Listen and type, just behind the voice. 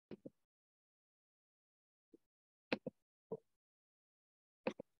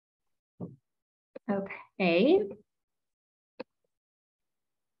Okay.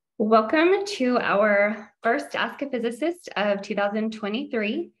 Welcome to our first Ask a Physicist of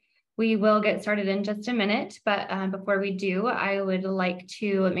 2023. We will get started in just a minute, but before we do, I would like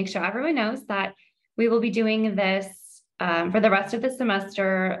to make sure everyone knows that we will be doing this for the rest of the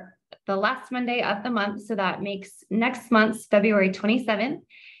semester, the last Monday of the month. So that makes next month's February 27th,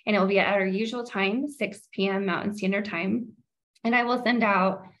 and it will be at our usual time, 6 p.m. Mountain Standard Time. And I will send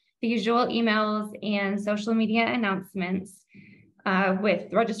out the usual emails and social media announcements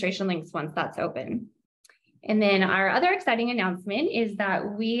with registration links once that's open. And then our other exciting announcement is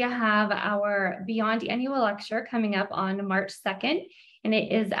that we have our Beyond annual lecture coming up on March 2nd, and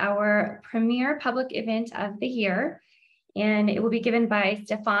it is our premier public event of the year. And it will be given by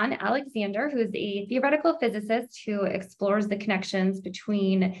Stefan Alexander, who is a theoretical physicist who explores the connections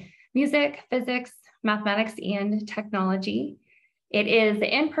between music, physics, mathematics, and technology. It is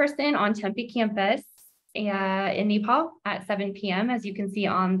in person on Tempe campus in Nepal at 7 p.m., as you can see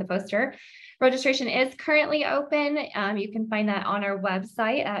on the poster. Registration is currently open. You can find that on our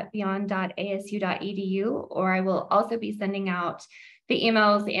website at beyond.asu.edu, or I will also be sending out the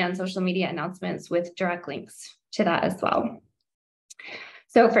emails and social media announcements with direct links to that as well.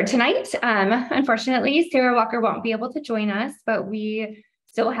 So for tonight, unfortunately, Sara Walker won't be able to join us, but we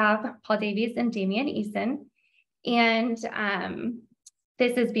still have Paul Davies and Damien Easson. And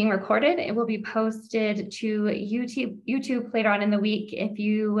this is being recorded. It will be posted to YouTube later on in the week if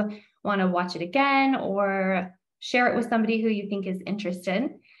you want to watch it again or share it with somebody who you think is interested.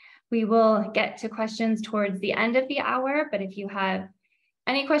 We will get to questions towards the end of the hour, but if you have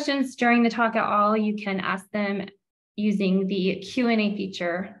any questions during the talk at all, you can ask them using the Q&A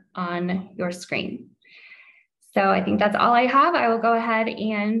feature on your screen. So I think that's all I have. I will go ahead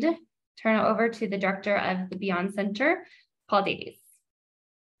and turn it over to the director of the Beyond Center, Paul Davies.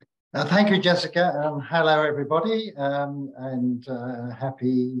 Thank you, Jessica. Hello, everybody, and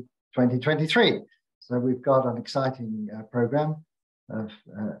happy 2023. So we've got an exciting program of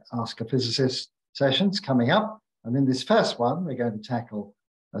Ask a Physicist sessions coming up. And in this first one, we're going to tackle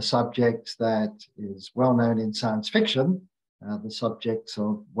a subject that is well known in science fiction, the subjects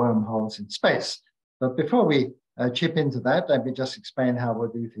of wormholes in space. But before we chip into that, let me just explain how we'll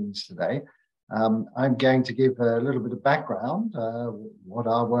do things today. I'm going to give a little bit of background. What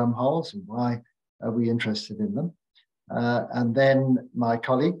are wormholes and why are we interested in them? And then my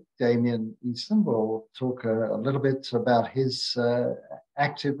colleague, Damien Easson, will talk a little bit about his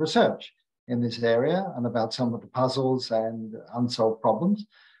active research in this area and about some of the puzzles and unsolved problems.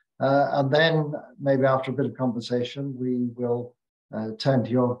 And then maybe after a bit of conversation, we will turn to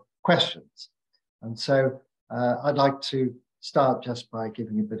your questions. And so I'd like to start just by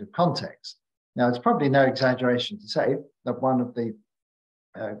giving a bit of context. Now, it's probably no exaggeration to say that one of the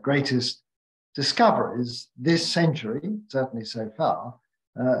greatest discoveries this century, certainly so far,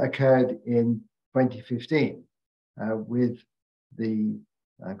 occurred in 2015 with the,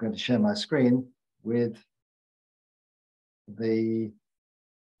 I'm going to share my screen, with the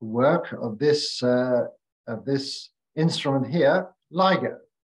work of this instrument here, LIGO,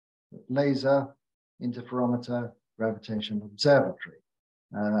 Laser Interferometer Gravitational Observatory.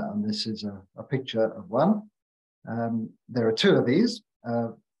 And this is a picture of one. There are two of these,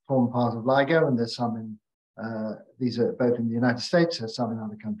 form part of LIGO, and there's some in, these are both in the United States, there's some in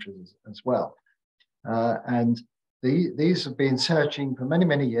other countries as well. And these have been searching for many,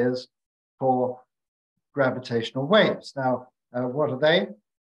 many years for gravitational waves. Now, what are they?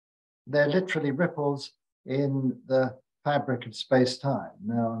 They're literally ripples in the fabric of space-time.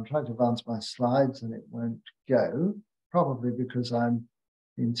 Now, I'm trying to advance my slides and it won't go, probably because I'm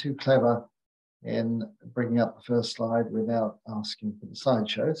being too clever in bringing up the first slide without asking for the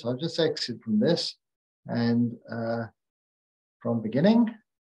slideshow. So I'll just exit from this and from beginning.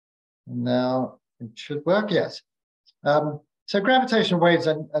 And now it should work, yes. So gravitational waves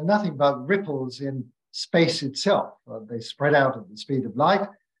are nothing but ripples in space itself. They spread out at the speed of light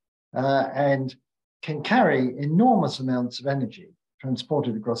and can carry enormous amounts of energy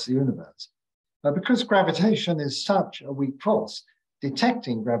transported across the universe. Because gravitation is such a weak force,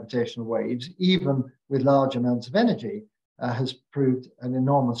 detecting gravitational waves, even with large amounts of energy, has proved an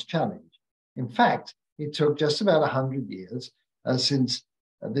enormous challenge. In fact, it took just about 100 years since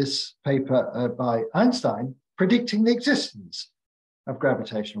this paper by Einstein predicting the existence of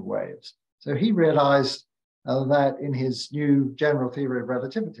gravitational waves. So he realized that in his new general theory of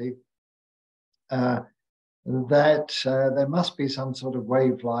relativity, that there must be some sort of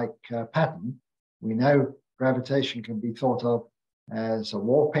wave-like pattern. We know gravitation can be thought of as a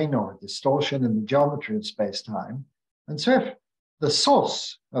warping or a distortion in the geometry of space-time. And so if the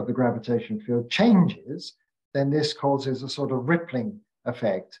source of the gravitational field changes, then this causes a sort of rippling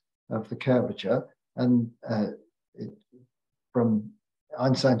effect of the curvature. And from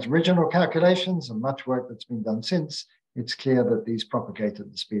Einstein's original calculations and much work that's been done since, it's clear that these propagate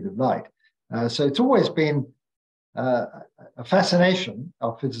at the speed of light. So it's always been a fascination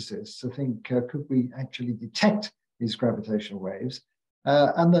of physicists to think, could we actually detect these gravitational waves?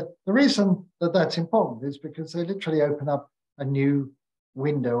 And the reason that that's important is because they literally open up a new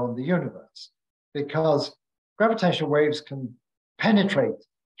window on the universe, because gravitational waves can penetrate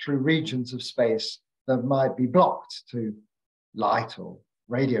through regions of space that might be blocked to light or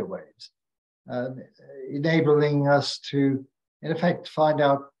radio waves, enabling us to, in effect, find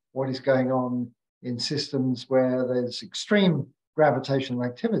out what is going on in systems where there's extreme gravitational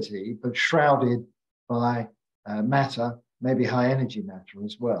activity, but shrouded by matter, maybe high energy matter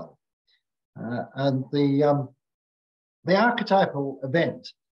as well. And the archetypal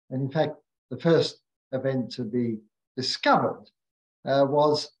event, and in fact, the first event to be discovered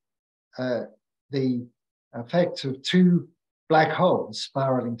was the effect of two black holes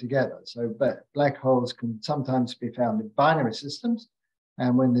spiraling together. So black holes can sometimes be found in binary systems.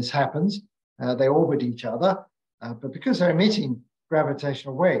 And when this happens, they orbit each other. But because they're emitting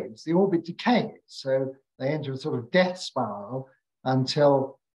gravitational waves, the orbit decays. So they enter a sort of death spiral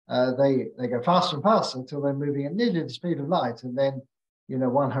until they go faster and faster until they're moving at nearly the speed of light. And then,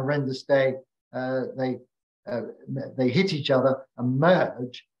 one horrendous day, they hit each other and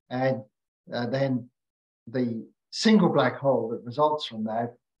merge. And then the single black hole that results from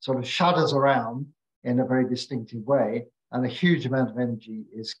that sort of shudders around in a very distinctive way, and a huge amount of energy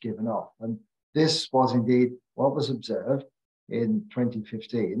is given off. And this was indeed what was observed in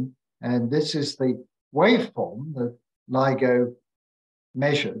 2015. And this is the waveform that LIGO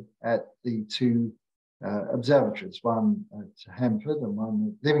measured at the two observatories, one at Hanford and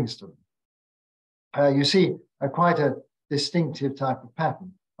one at Livingston. You see quite a distinctive type of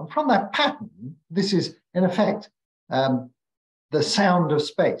pattern. And from that pattern, this is, in effect, the sound of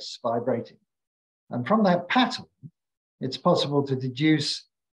space vibrating. And from that pattern, it's possible to deduce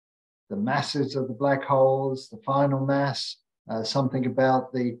the masses of the black holes, the final mass, something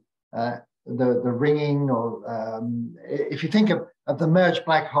about the ringing, or if you think of the merged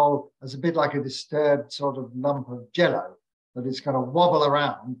black hole as a bit like a disturbed sort of lump of jello, that it's going to wobble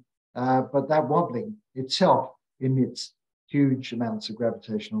around, but that wobbling itself emits huge amounts of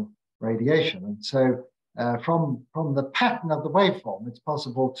gravitational radiation. And so from the pattern of the waveform, it's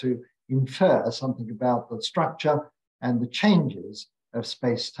possible to infer something about the structure and the changes of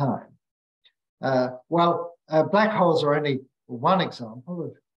space-time. Black holes are only one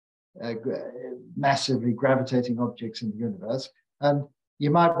example of massively gravitating objects in the universe. And you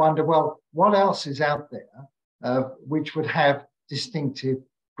might wonder, well, what else is out there which would have distinctive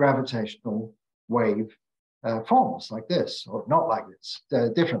gravitational wave forms like this, or not like this?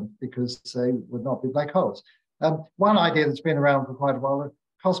 They're different because they would not be black holes. One idea that's been around for quite a while are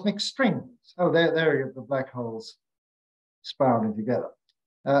cosmic strings. Oh, there you have the black holes spiraling together.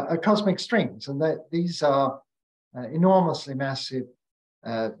 Cosmic strings, and these are enormously massive,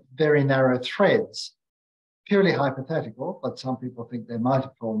 very narrow threads, purely hypothetical, but some people think they might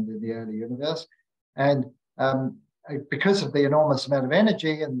have formed in the early universe. And because of the enormous amount of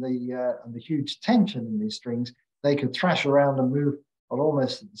energy and the huge tension in these strings, they could thrash around and move at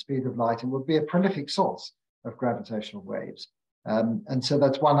almost at the speed of light and would be a prolific source of gravitational waves. And so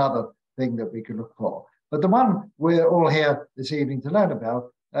that's one other thing that we could look for. But the one we're all here this evening to learn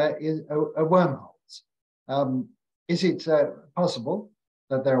about is wormholes. Is it possible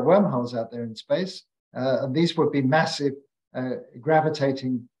that there are wormholes out there in space? And these would be massive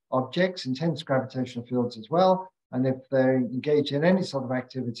gravitating objects, intense gravitational fields as well. And if they're engaged in any sort of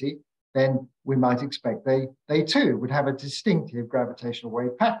activity, then we might expect they too would have a distinctive gravitational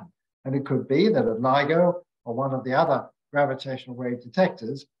wave pattern. And it could be that at LIGO or one of the other gravitational wave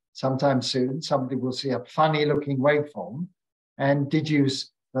detectors, sometime soon, somebody will see a funny looking waveform and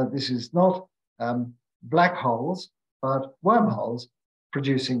deduce that this is not black holes, but wormholes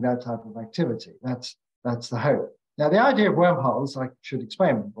producing that type of activity. That's the hope. Now, the idea of wormholes, I should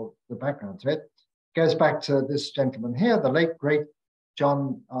explain the background to it, goes back to this gentleman here, the late, great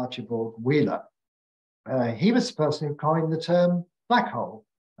John Archibald Wheeler. He was the person who coined the term black hole,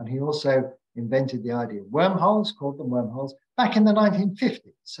 and he also invented the idea of wormholes, called them wormholes, back in the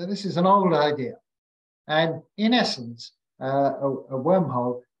 1950s. So this is an old idea. And in essence, a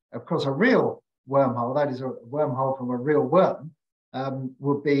wormhole, of course, a real wormhole, that is a wormhole from a real worm,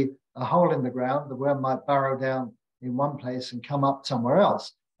 would be a hole in the ground. The worm might burrow down in one place and come up somewhere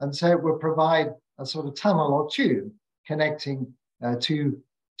else. And so it would provide a sort of tunnel or tube connecting two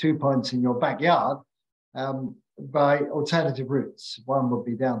points in your backyard by alternative routes. One would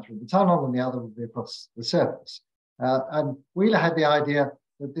be down through the tunnel and the other would be across the surface. And Wheeler had the idea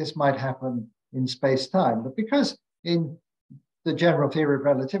that this might happen in space-time, but because in the general theory of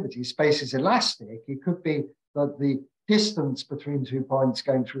relativity, space is elastic, it could be that the distance between 2 points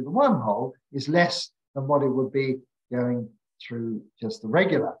going through the wormhole is less than what it would be going through just the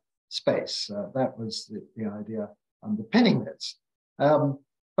regular space. That was the idea underpinning this.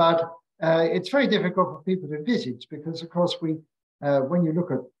 But it's very difficult for people to envisage because, of course, when you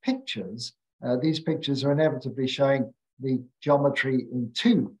look at pictures, these pictures are inevitably showing the geometry in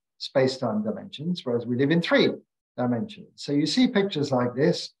 2 space-time dimensions, whereas we live in 3 dimensions. So you see pictures like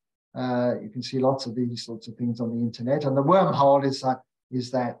this. You can see lots of these sorts of things on the internet. And the wormhole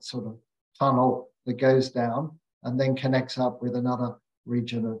is that sort of tunnel that goes down and then connects up with another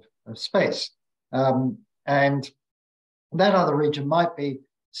region of space. And that other region might be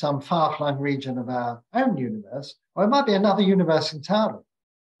some far-flung region of our own universe, or it might be another universe entirely.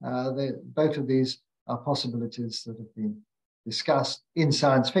 Both of these are possibilities that have been discussed in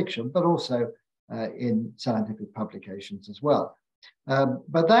science fiction, but also in scientific publications as well.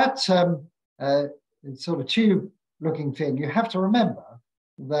 But that sort of tube-looking thing, you have to remember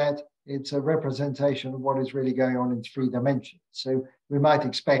that it's a representation of what is really going on in 3 dimensions. So we might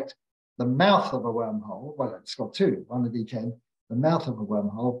expect the mouth of a wormhole, well, it's got 2, one at each end, the mouth of a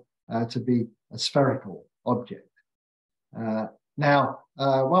wormhole to be a spherical object. Now,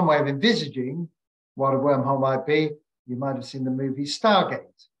 one way of envisaging what a wormhole might be, you might have seen the movie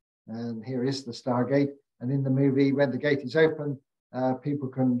Stargate. And here is the Stargate. And in the movie, when the gate is open, people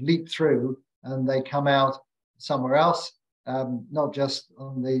can leap through and they come out somewhere else, not just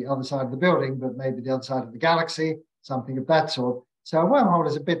on the other side of the building, but maybe the other side of the galaxy, something of that sort. So a wormhole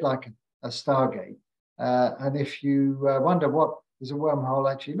is a bit like a Stargate. And if you wonder what does a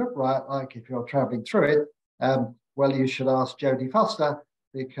wormhole actually look like if you're traveling through it, well, you should ask Jodie Foster,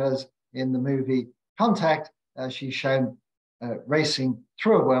 because in the movie Contact, she's shown racing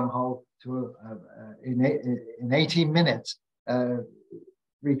through a wormhole to in 18 minutes,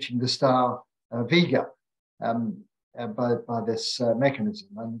 reaching the star Vega by this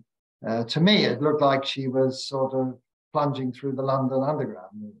mechanism. And to me, it looked like she was sort of plunging through the London Underground.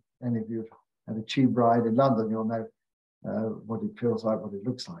 If any of you have had a tube ride in London, you'll know what it feels like, what it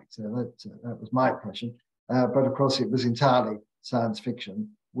looks like. So that was my impression. But of course, it was entirely science fiction.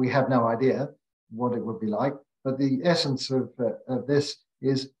 We have no idea what it would be like. But the essence of this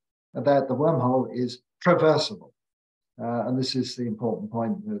is that the wormhole is traversable. And this is the important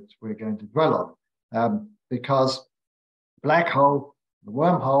point that we're going to dwell on. Because black hole, the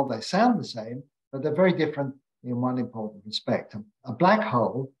wormhole, they sound the same, but they're very different in one important respect. A black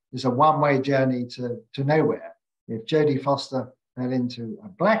hole is a one-way journey to nowhere. If Jodie Foster fell into a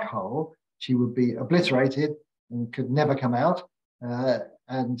black hole, she would be obliterated and could never come out.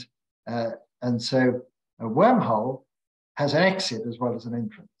 And so a wormhole has an exit as well as an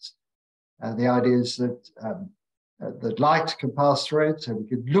entrance. The idea is that light can pass through it, so we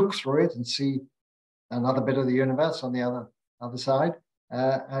could look through it and see another bit of the universe on the other side,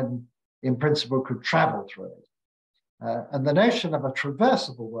 and in principle could travel through it. And the notion of a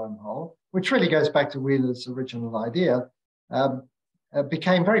traversable wormhole, which really goes back to Wheeler's original idea,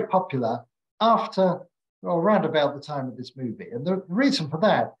 became very popular after, or around about the time of this movie. And the reason for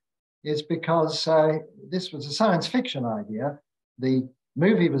that is because this was a science fiction idea. The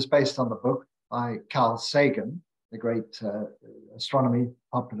movie was based on the book by Carl Sagan, the great astronomy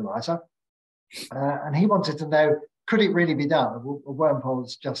popularizer. And he wanted to know, could it really be done? A wormhole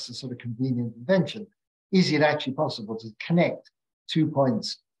is just a sort of convenient invention. Is it actually possible to connect 2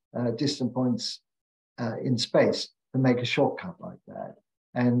 points, distant points in space to make a shortcut like that?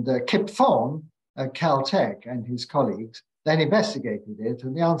 And Kip Thorne at Caltech and his colleagues then investigated it,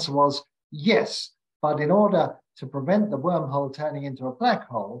 and the answer was yes. But in order to prevent the wormhole turning into a black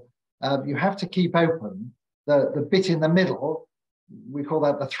hole, you have to keep open the bit in the middle. We call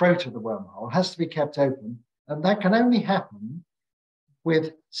that the throat of the wormhole, has to be kept open. And that can only happen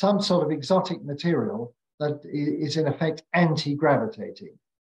with some sort of exotic material that is in effect anti-gravitating,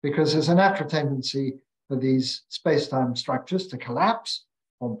 because there's a natural tendency for these space-time structures to collapse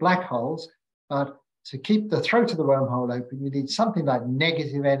on black holes, but to keep the throat of the wormhole open, you need something like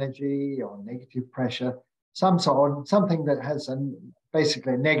negative energy or negative pressure, something that has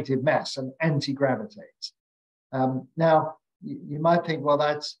basically a negative mass and anti-gravitates. Now, you might think, well,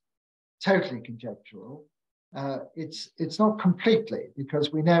 that's totally conjectural. It's not completely,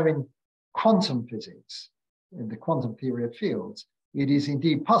 because we know in quantum physics, in the quantum theory of fields, it is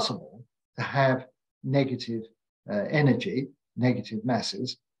indeed possible to have negative energy. negative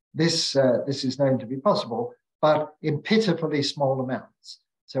masses. This is known to be possible, but in pitifully small amounts.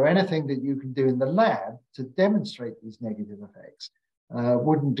 So anything that you can do in the lab to demonstrate these negative effects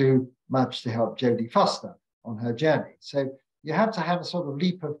wouldn't do much to help Jodie Foster on her journey. So you have to have a sort of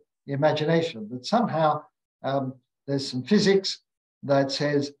leap of the imagination that somehow there's some physics that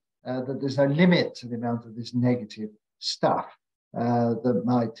says that there's no limit to the amount of this negative stuff that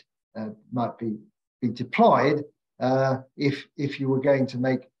might be deployed if you were going to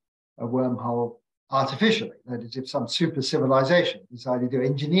make a wormhole artificially. That is, if some super civilization decided to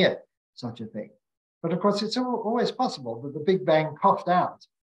engineer such a thing. But of course, it's always possible that the Big Bang coughed out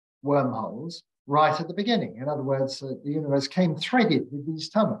wormholes right at the beginning. In other words, the universe came threaded with these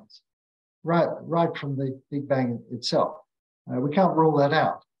tunnels right from the Big Bang itself. We can't rule that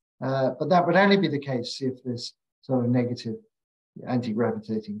out. But that would only be the case if this sort of negative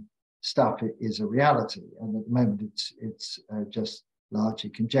anti-gravitating stuff is a reality. And at the moment, it's just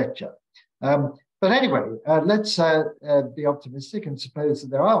largely conjecture. But anyway, let's be optimistic and suppose that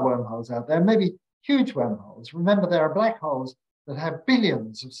there are wormholes out there, maybe huge wormholes. Remember, there are black holes that have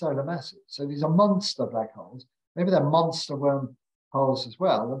billions of solar masses. So these are monster black holes. Maybe they're monster wormholes as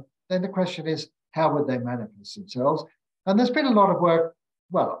well. And then the question is, how would they manifest themselves? And there's been a lot of work,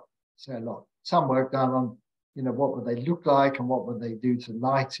 well, say a lot, some work done on, what would they look like and what would they do to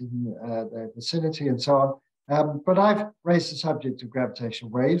light in their vicinity and so on. But I've raised the subject of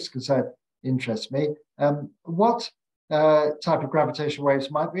gravitational waves because that interests me. What type of gravitational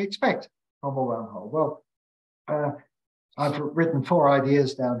waves might we expect from a wormhole? Well, I've written 4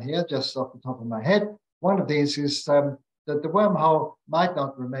 ideas down here, just off the top of my head. One of these is that the wormhole might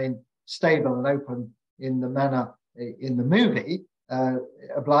not remain stable and open in the manner in the movie,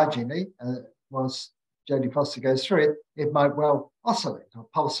 obligingly, once Jodie Foster goes through it, it might well oscillate or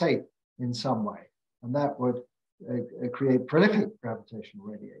pulsate in some way, and that would create prolific gravitational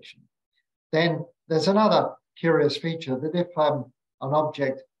radiation. Then there's another curious feature that if an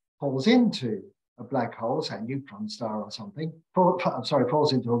object falls into a black hole, say a neutron star or something,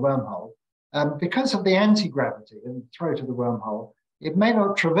 falls into a wormhole, because of the anti-gravity in the throat of the wormhole, it may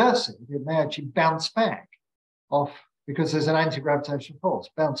not traverse it, it may actually bounce back off because there's an anti-gravitational force,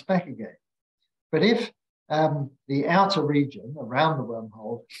 bounce back again. But if the outer region around the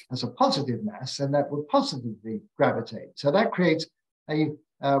wormhole has a positive mass, then that would positively gravitate. So that creates a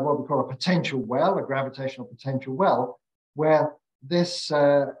what we call a potential well, a gravitational potential well, where this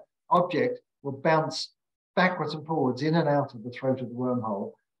object will bounce backwards and forwards in and out of the throat of the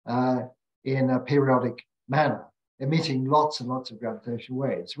wormhole in a periodic manner, emitting lots and lots of gravitational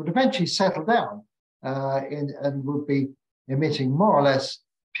waves. It would eventually settle down and would be emitting more or less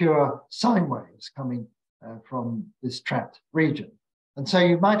pure sine waves coming from this trapped region. And so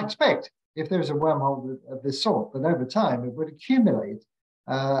you might expect, if there's a wormhole of this sort, that over time it would accumulate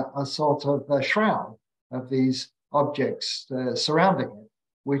a sort of shroud of these objects surrounding it,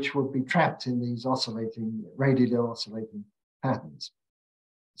 which would be trapped in these radially oscillating patterns.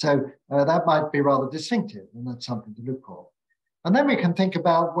 So that might be rather distinctive, and that's something to look for. And then we can think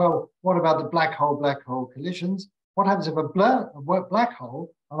about, well, what about the black hole collisions? What happens if a black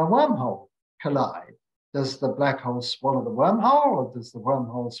hole and a wormhole collide? Does the black hole swallow the wormhole, or does the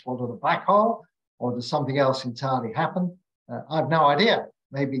wormhole swallow the black hole, or does something else entirely happen? I have no idea.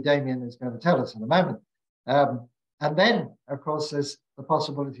 Maybe Damien is going to tell us in a moment. And then, of course, there's the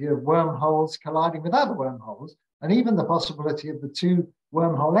possibility of wormholes colliding with other wormholes, and even the possibility of the 2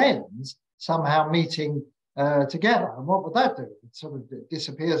 wormhole ends somehow meeting together. And what would that do? It sort of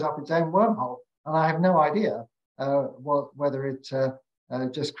disappears up its own wormhole, and I have no idea whether it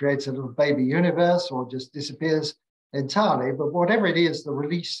just creates a little baby universe or just disappears entirely. But whatever it is, the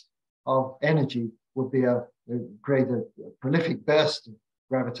release of energy would be create a prolific burst of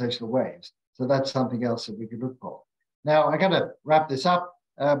gravitational waves. So that's something else that we could look for. Now, I'm going to wrap this up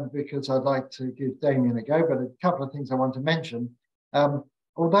because I'd like to give Damien a go, but a couple of things I want to mention.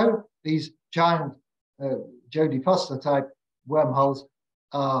 Although these giant Jodie Foster type wormholes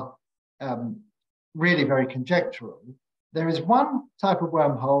are really very conjectural, there is one type of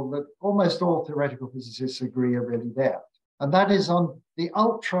wormhole that almost all theoretical physicists agree are really there. And that is on the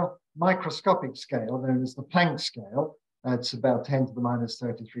ultra microscopic scale known as the Planck scale. That's about 10 to the minus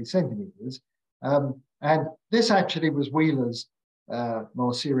 33 centimeters. And this actually was Wheeler's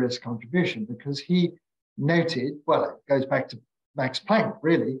more serious contribution, because he noted, well, it goes back to Max Planck,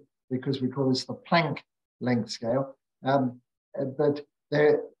 really, because we call this the Planck length scale. But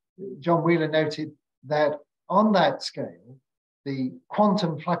John Wheeler noted that on that scale, the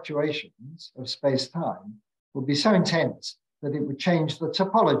quantum fluctuations of space-time would be so intense that it would change the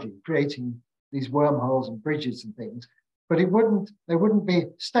topology, creating these wormholes and bridges and things but they wouldn't be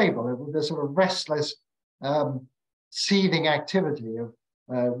stable. It would be a sort of restless, seething activity of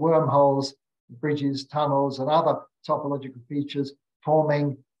wormholes, bridges, tunnels, and other topological features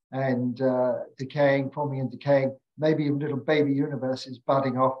forming and decaying, forming and decaying, maybe even little baby universes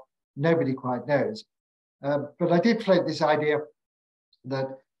budding off. Nobody quite knows. But I did float this idea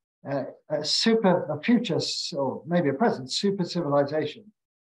that a future, or maybe a present, super civilization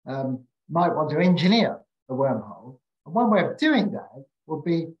might want to engineer a wormhole. And one way of doing that would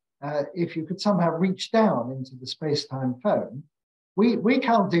be if you could somehow reach down into the space-time phone. We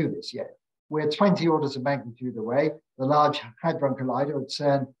can't do this yet. We're 20 orders of magnitude away. The Large Hadron Collider at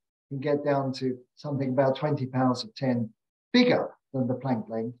CERN can get down to something about 20 powers of 10 bigger than the Planck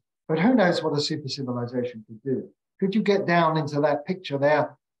length. But who knows what a super civilization could do? Could you get down into that picture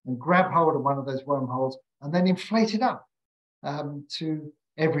there and grab hold of one of those wormholes and then inflate it up to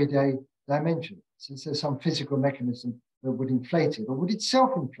everyday dimensions? Is there some physical mechanism that would inflate it, or would it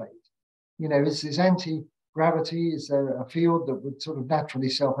self-inflate? You know, is this anti-gravity? Is there a field that would sort of naturally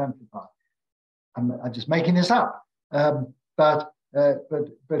self-amplify? I'm just making this up, but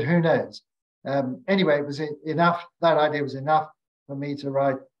who knows? Anyway, it was enough. That idea was enough for me to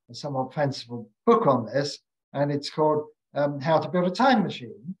write a somewhat fanciful book on this, and it's called How to Build a Time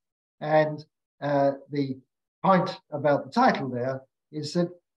Machine. And the point about the title there is that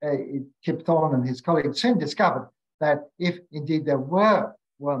Kip Thorne and his colleagues soon discovered that if indeed there were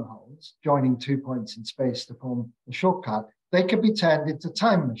wormholes joining 2 points in space to form a shortcut, they could be turned into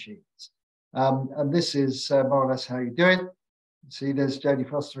time machines. And this is more or less how you do it. See, there's Jodie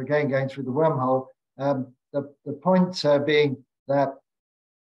Foster again going through the wormhole. The point being that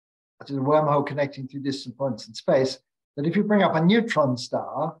there's a wormhole connecting two distant points in space, that if you bring up a neutron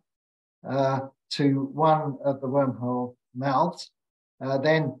star to one of the wormhole mouths,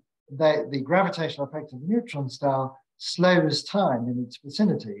 then the gravitational effect of the neutron star slows time in its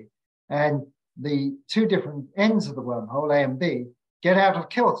vicinity, and the two different ends of the wormhole, A and B, get out of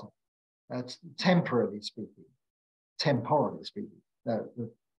kilter, temporally speaking. The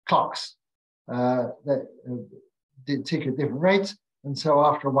clocks tick at different rates, and so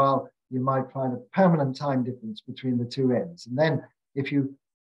after a while, you might find a permanent time difference between the two ends. And then if you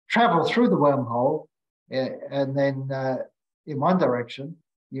travel through the wormhole and then in one direction,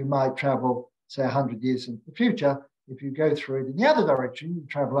 you might travel, say, 100 years into the future. If you go through it in the other direction, you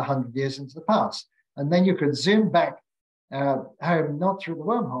travel 100 years into the past. And then you could zoom back home, not through the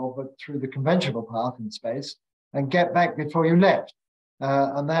wormhole, but through the conventional path in space, and get back before you left.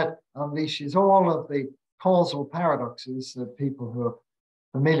 And that unleashes all of the causal paradoxes that people who are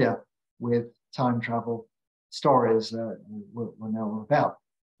familiar with time travel stories will know about.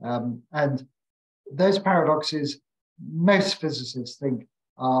 And those paradoxes, most physicists think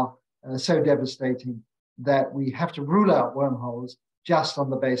are so devastating that we have to rule out wormholes just on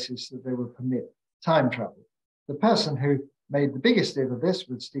the basis that they will permit time travel. The person who made the biggest deal of this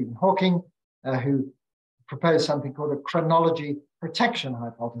was Stephen Hawking, who proposed something called a chronology protection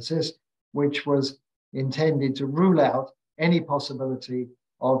hypothesis, which was intended to rule out any possibility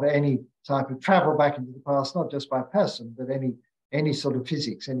of any type of travel back into the past, not just by person, but any sort of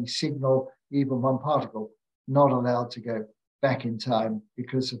physics, any signal, even one particle, not allowed to go back in time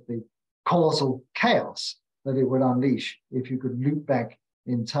because of the causal chaos that it would unleash if you could loop back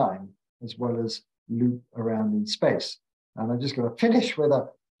in time as well as loop around in space. And I'm just going to finish with a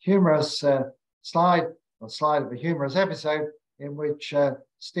humorous slide of a humorous episode in which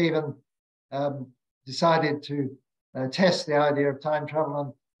Stephen decided to test the idea of time travel,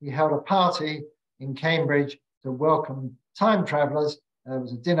 and he held a party in Cambridge to welcome time travelers. It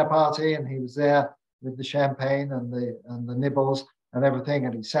was a dinner party, and he was there with the champagne and the nibbles and everything,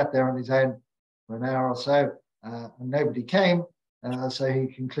 and he sat there on his own for an hour or so, and nobody came. So he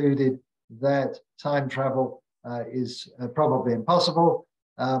concluded that time travel is probably impossible.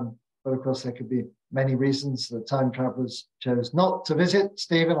 But of course, there could be many reasons that time travelers chose not to visit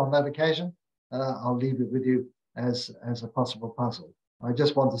Stephen on that occasion. I'll leave it with you as a possible puzzle. I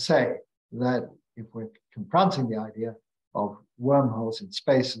just want to say that if we're confronting the idea of wormholes in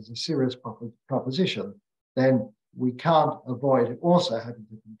space as a serious proposition, then we can't avoid also having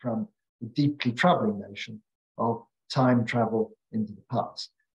to confront the deeply troubling notion of time travel into the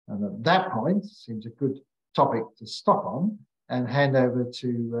past. And at that point, seems a good topic to stop on and hand over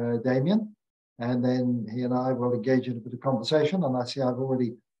to Damien. And then he and I will engage in a bit of conversation. And I see I've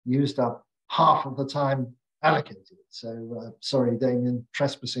already used up half of the time allocated. So sorry, Damien,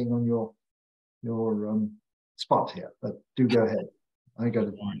 trespassing on your spot here, but do go ahead. I got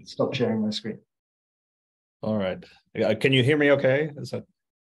to stop sharing my screen. All right. Can you hear me okay? Is that?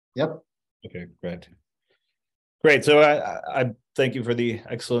 Yep. Okay, great. Great. So I thank you for the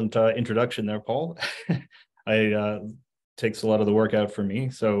excellent introduction there, Paul. I takes a lot of the work out for me.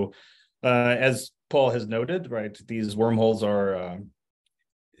 So as Paul has noted, right, these wormholes are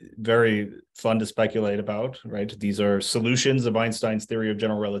very fun to speculate about, right? These are solutions of Einstein's theory of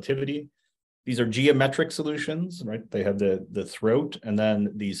general relativity. These are geometric solutions, right? They have the throat and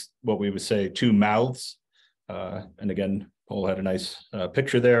then these, what we would say, two mouths. And again, Paul had a nice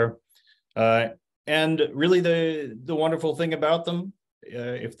picture there. And really the wonderful thing about them,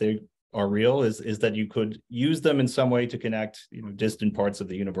 if they are real, is that you could use them in some way to connect, distant parts of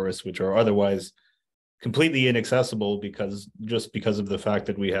the universe, which are otherwise completely inaccessible because of the fact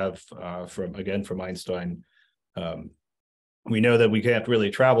that we have from Einstein, we know that we can't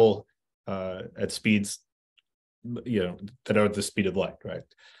really travel at speeds, that are the speed of light, right?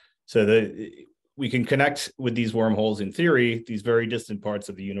 So we can connect with these wormholes in theory, these very distant parts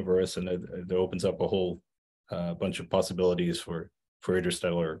of the universe, and it opens up a whole bunch of possibilities for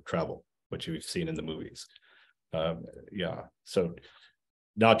interstellar travel, which we've seen in the movies. So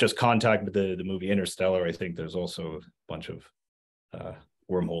not just contact with the movie Interstellar. I think there's also a bunch of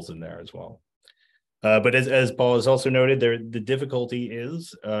wormholes in there as well. But as Paul has also noted, the difficulty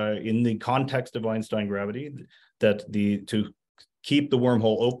is in the context of Einstein gravity that to keep the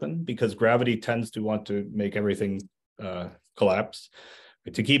wormhole open, because gravity tends to want to make everything collapse.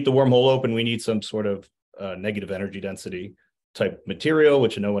 But to keep the wormhole open, we need some sort of negative energy density type material,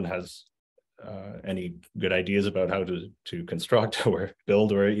 which no one has any good ideas about how to construct or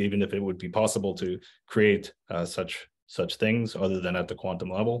build, or even if it would be possible to create such things other than at the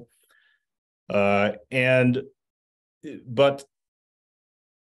quantum level. But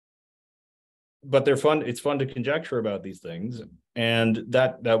they're fun. It's fun to conjecture about these things. And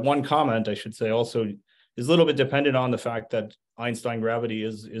that one comment, I should say, also is a little bit dependent on the fact that Einstein gravity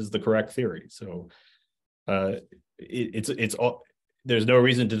is the correct theory. So it's all, there's no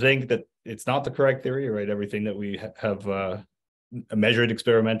reason to think that it's not the correct theory, right? Everything that we have measured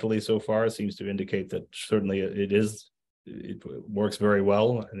experimentally so far seems to indicate that certainly it works very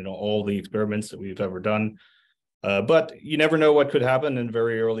well in all the experiments that we've ever done. But you never know what could happen in a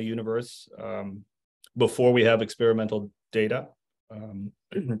very early universe before we have experimental data.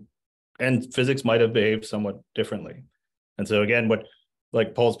 And physics might have behaved somewhat differently. And so again,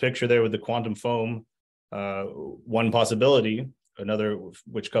 like Paul's picture there with the quantum foam, one possibility, another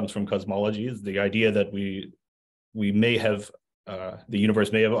which comes from cosmology, is the idea that we may have, the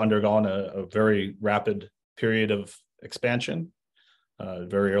universe may have undergone a very rapid period of expansion,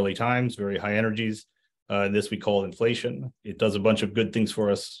 very early times, very high energies. This we call inflation. It does a bunch of good things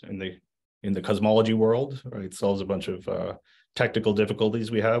for us in the cosmology world, right? It solves a bunch of technical difficulties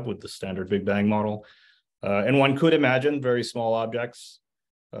we have with the standard Big Bang model. And one could imagine very small objects,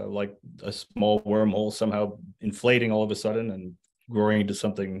 like a small wormhole, somehow inflating all of a sudden and growing into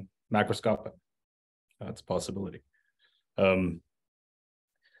something macroscopic. That's a possibility.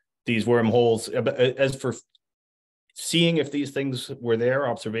 These wormholes, as for seeing if these things were there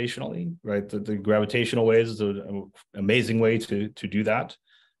observationally, right? The gravitational waves is an amazing way to do that.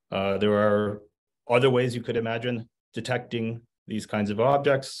 There are other ways you could imagine detecting these kinds of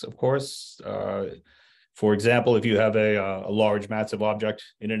objects, of course. For example, if you have a large massive object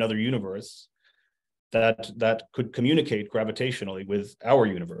in another universe, that could communicate gravitationally with our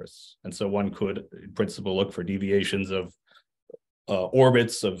universe. And so one could, in principle, look for deviations of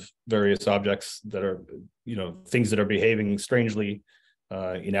orbits of various objects that are, things that are behaving strangely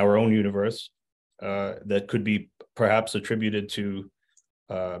in our own universe that could be perhaps attributed to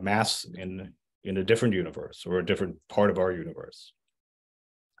mass in a different universe or a different part of our universe.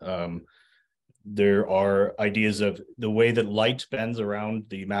 There are ideas of the way that light bends around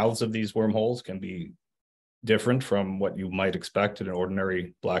the mouths of these wormholes can be different from what you might expect in an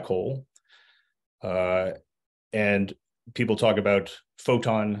ordinary black hole. And people talk about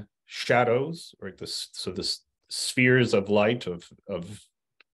photon shadows, right? So the spheres of light of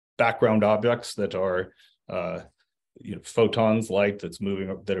background objects that are photons, light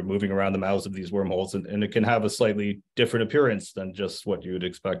that are moving around the mouths of these wormholes, and it can have a slightly different appearance than just what you would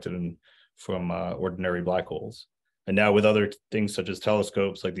expect from ordinary black holes. And now with other things such as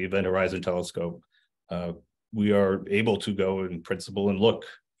telescopes, like the Event Horizon Telescope, we are able to go in principle and look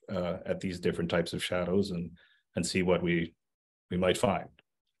at these different types of shadows and see what we might find.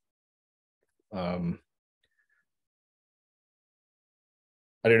 I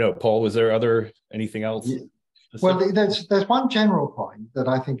don't know, Paul, was there anything else? Yeah. Well, there's one general point that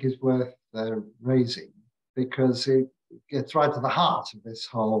I think is worth raising, because it gets right to the heart of this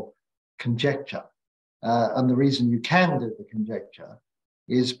whole conjecture. And the reason you can do the conjecture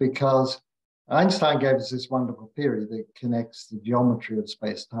is because Einstein gave us this wonderful theory that connects the geometry of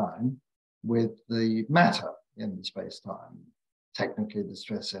space-time with the matter in the space-time, technically the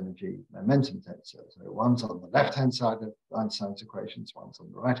stress energy momentum tensor. So one's on the left-hand side of Einstein's equations, one's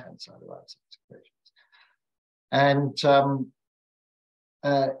on the right-hand side of Einstein's equations. And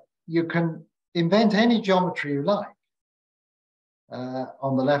you can invent any geometry you like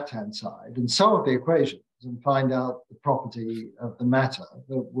on the left-hand side and solve the equations and find out the property of the matter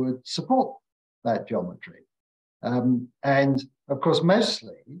that would support that geometry. And of course,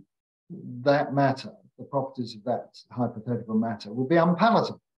 mostly that matter, the properties of that hypothetical matter will be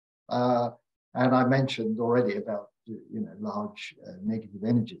unpalatable. And I mentioned already about large negative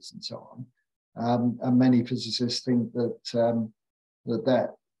energies and so on. And many physicists think that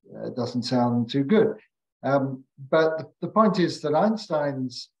that doesn't sound too good. But the point is that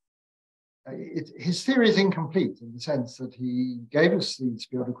Einstein's his theory is incomplete in the sense that he gave us these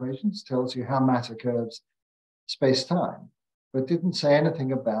field equations, tells you how matter curves space-time, but didn't say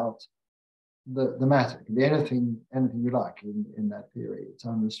anything about the matter. It can be anything you like in that theory. It's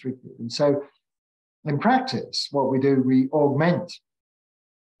unrestricted. And so in practice, what we do, we augment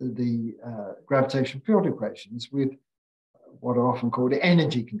the gravitational field equations with what are often called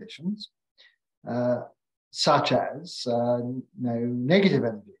energy conditions, such as negative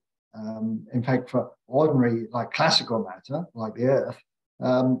energy. In fact, for ordinary, like classical matter, like the Earth,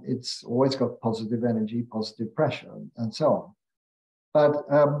 it's always got positive energy, positive pressure, and so on.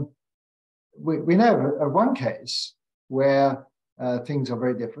 But we know of one case where things are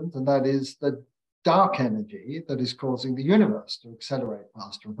very different, and that is the dark energy that is causing the universe to accelerate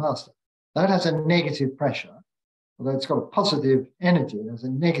faster and faster. That has a negative pressure, although it's got a positive energy, it has a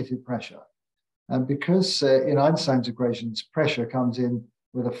negative pressure. And because in Einstein's equations, pressure comes in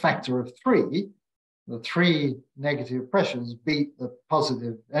with a factor of 3, the 3 negative pressures beat the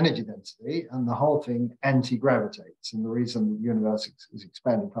positive energy density, and the whole thing anti-gravitates. And the reason the universe is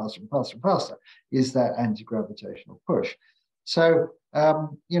expanding faster and faster and faster is that anti-gravitational push. So,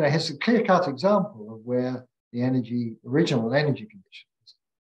 here's a clear-cut example of where the original energy conditions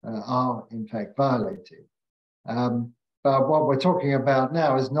are in fact violated. But what we're talking about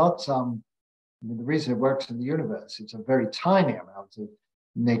now is not the reason it works in the universe, it's a very tiny amount of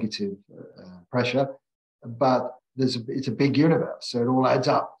negative pressure, but it's a big universe, so it all adds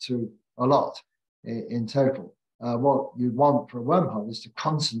up to a lot in total. What you want for a wormhole is to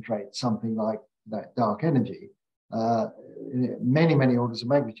concentrate something like that dark energy, many, many orders of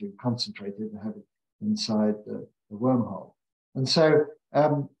magnitude concentrated and have it inside the wormhole. And so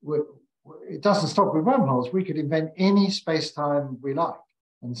it doesn't stop with wormholes. We could invent any space-time we like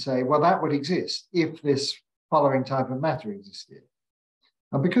and say, well, that would exist if this following type of matter existed.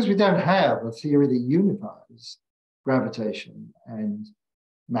 And because we don't have a theory that unifies gravitation and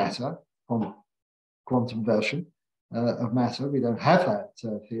matter, quantum version of matter, we don't have that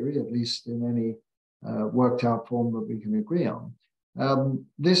theory, at least in any worked out form that we can agree on.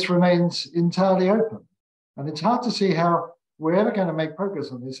 This remains entirely open. And it's hard to see how we're ever going to make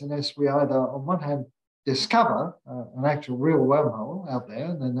progress on this unless we either, on one hand, discover an actual real wormhole out there,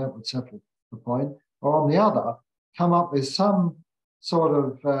 and then that would settle the point, or on the other, come up with some sort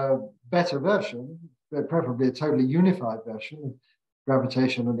of better version, preferably a totally unified version of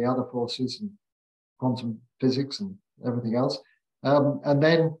gravitation and the other forces and quantum physics and everything else. And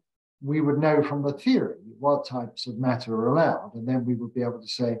then we would know from the theory what types of matter are allowed. And then we would be able to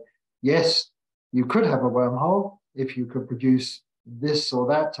say, yes, you could have a wormhole if you could produce this or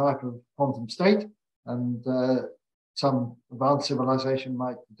that type of quantum state. And some advanced civilization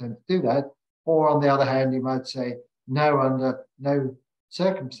might attempt to do that. Or on the other hand, you might say, no, under no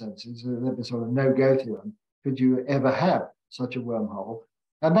circumstances, the sort of no-go theorem, could you ever have such a wormhole?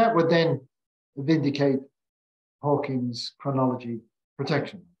 And that would then vindicate Hawking's chronology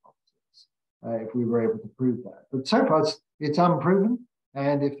protection hypothesis, if we were able to prove that. But so far, it's unproven.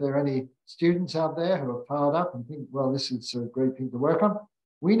 And if there are any students out there who are fired up and think, well, this is a great thing to work on,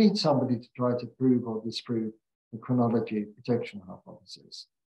 we need somebody to try to prove or disprove the chronology protection hypothesis.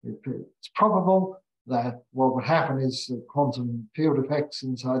 It's probable that what would happen is that quantum field effects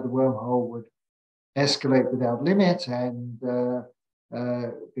inside the wormhole would escalate without limit and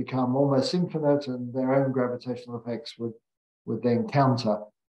become almost infinite, and their own gravitational effects would then counter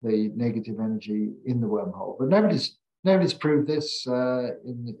the negative energy in the wormhole. But nobody's proved this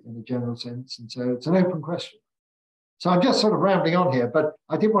in a general sense, and so it's an open question. So I'm just sort of rambling on here, but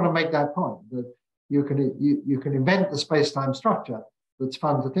I did want to make that point that you can invent the space-time structure that's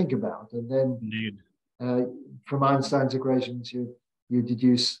fun to think about, and then from Einstein's equations you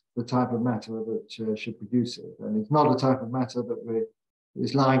deduce the type of matter that should produce it, and it's not a type of matter that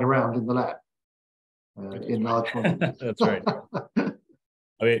is lying around in the lab. in large quantities. That's right.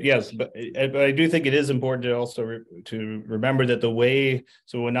 I mean, yes, but I do think it is important to also to remember that the way,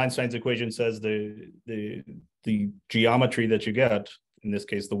 so when Einstein's equation says the geometry that you get, in this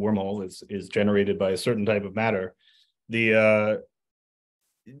case the wormhole, is generated by a certain type of matter, that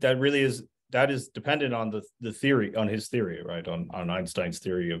is dependent on the theory, on his theory, right, on Einstein's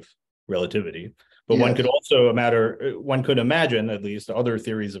theory of relativity. But yes, one could imagine at least other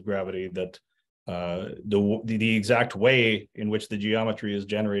theories of gravity that the exact way in which the geometry is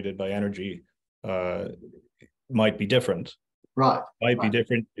generated by energy might be different. Right. Be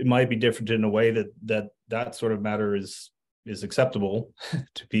different. It might be different in a way that sort of matter is acceptable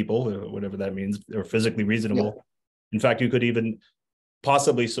to people, whatever that means, or physically reasonable. Yeah. In fact, you could even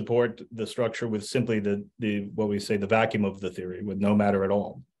possibly support the structure with simply the what we say the vacuum of the theory, with no matter at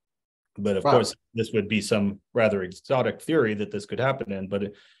all. But of course, this would be some rather exotic theory that this could happen in.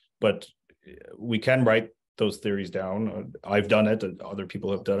 But we can write those theories down. I've done it, and other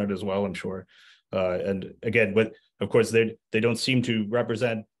people have done it as well, I'm sure. And again, but of course, they don't seem to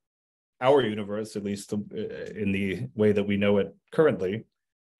represent our universe, at least in the way that we know it currently.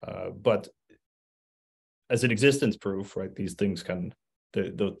 But as an existence proof, right? These things can,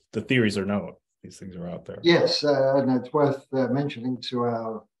 the theories are known. These things are out there. Yes, and it's worth mentioning to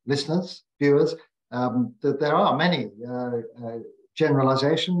our listeners, viewers, that there are many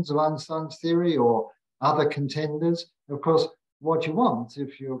generalizations of Einstein's theory or other contenders. Of course, what you want,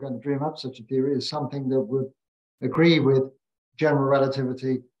 if you're going to dream up such a theory, is something that would agree with general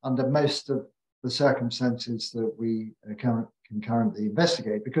relativity under most of the circumstances that we can currently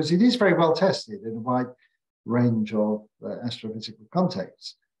investigate, because it is very well tested in a wide range of astrophysical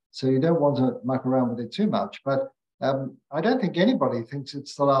contexts. So you don't want to muck around with it too much. But I don't think anybody thinks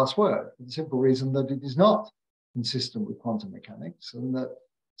it's the last word, for the simple reason that it is not consistent with quantum mechanics, and that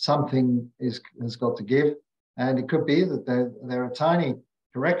something has got to give. And it could be that there are tiny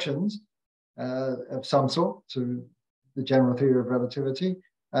corrections of some sort to the general theory of relativity,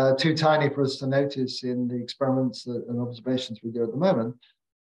 too tiny for us to notice in the experiments and observations we do at the moment,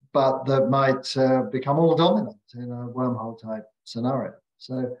 but that might become all dominant in a wormhole type scenario.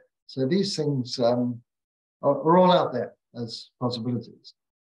 So these things are all out there as possibilities.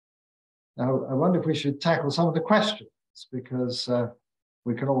 Now, I wonder if we should tackle some of the questions, because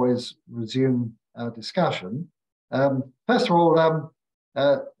we can always resume our discussion. First of all,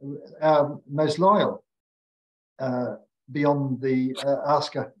 our most loyal, beyond the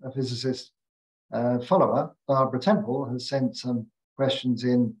Ask a Physicist follower, Barbara Temple, has sent some questions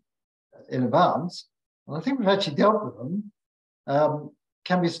in advance, and I think we've actually dealt with them.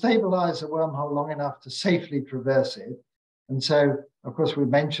 Can we stabilize a wormhole long enough to safely traverse it? And so, of course, we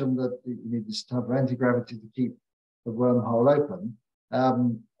mentioned that you need this type of anti-gravity to keep the wormhole open.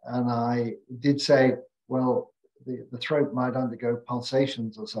 And I did say, well, the throat might undergo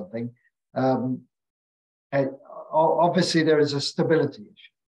pulsations or something. Obviously, there is a stability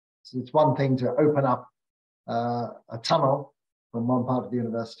issue. So it's one thing to open up a tunnel from one part of the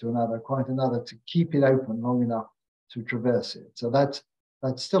universe to another, quite another to keep it open long enough to traverse it. So that's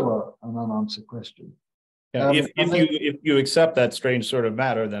still an unanswered question. Yeah, if you accept that strange sort of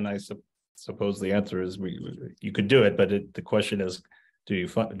matter, then I suppose the answer is you could do it. But the question is, do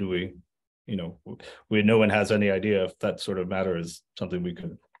we, no one has any idea if that sort of matter is something we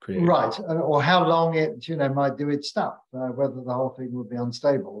could create. Right, or how long it might do its stuff, whether the whole thing would be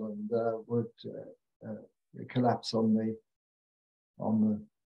unstable and would collapse on the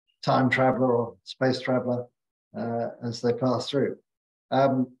time traveler or space traveler as they pass through.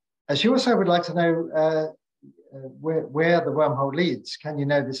 As you also would like to know where the wormhole leads, can you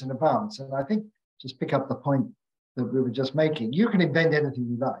know this in advance? And I think just pick up the point that we were just making. You can invent anything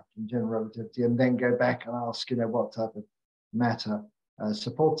you like in general relativity and then go back and ask, what type of matter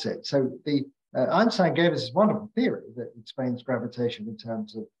supports it. So Einstein gave us this wonderful theory that explains gravitation in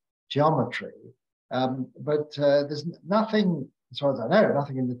terms of geometry, but there's nothing, as far as I know,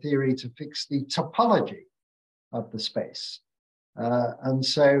 nothing in the theory to fix the topology of the space. And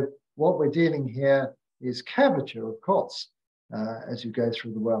so what we're dealing here is curvature, of course, as you go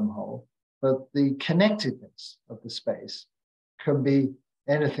through the wormhole, but the connectedness of the space can be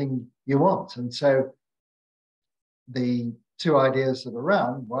anything you want. And so the two ideas that are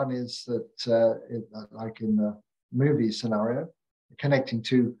around, one is that, like in the movie scenario, connecting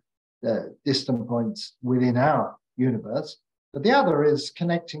to distant points within our universe, but the other is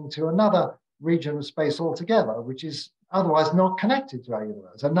connecting to another region of space altogether, which is otherwise not connected to our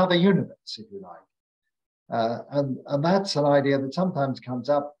universe, another universe, if you like. And that's an idea that sometimes comes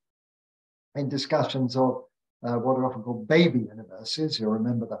up in discussions of what are often called baby universes. You'll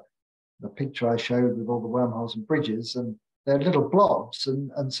remember the picture I showed with all the wormholes and bridges, and they're little blobs.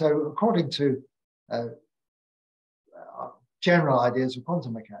 And so according to general ideas of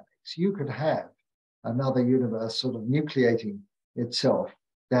quantum mechanics, you could have another universe sort of nucleating itself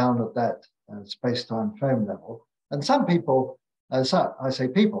down at that space-time foam level. And some people, so I say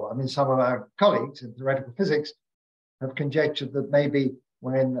people, I mean some of our colleagues in theoretical physics have conjectured that maybe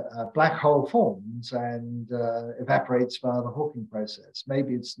when a black hole forms and evaporates via the Hawking process,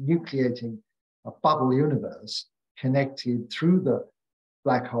 maybe it's nucleating a bubble universe connected through the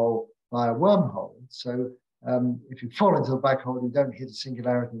black hole by a wormhole. So if you fall into the black hole, you don't hit a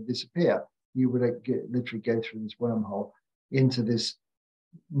singularity and disappear. You would literally go through this wormhole into this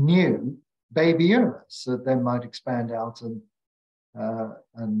new baby universe that then might expand out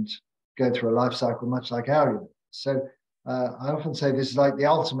and go through a life cycle much like our universe. So I often say this is like the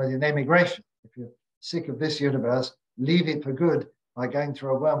ultimate in emigration. If you're sick of this universe, leave it for good by going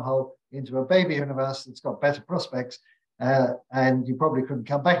through a wormhole into a baby universe that's got better prospects, and you probably couldn't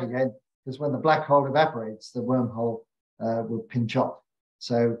come back again, because when the black hole evaporates, the wormhole will pinch off.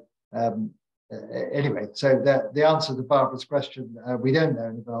 So anyway, so the answer to Barbara's question, we don't know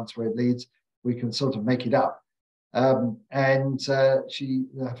in advance where it leads. We can sort of make it up. And she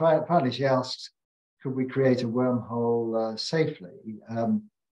finally she asks, could we create a wormhole safely? And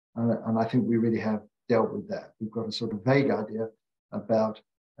I think we really have dealt with that. We've got a sort of vague idea about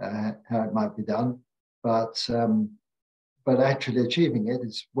how it might be done, but actually achieving it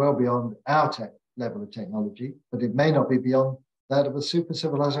is well beyond our level of technology, but it may not be beyond that of a super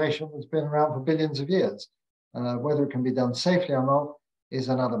civilization that's been around for billions of years. Whether it can be done safely or not is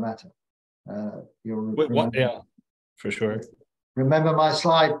another matter. Yeah, for sure. Remember my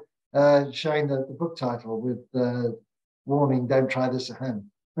slide showing the book title with the warning, don't try this at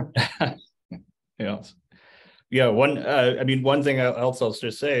home. Yeah. One thing else I'll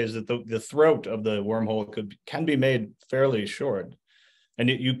just say is that the throat of the wormhole can be made fairly short, and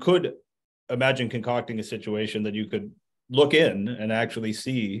you could imagine concocting a situation that you could look in and actually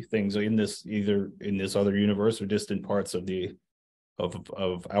see things either in this other universe or distant parts of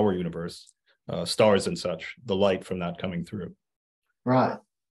our universe, stars and such, the light from that coming through. Right.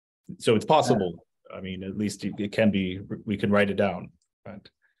 So it's possible. I mean, at least it can be. We can write it down, right?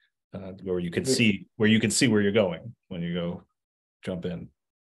 Where you can see where you're going when you jump in.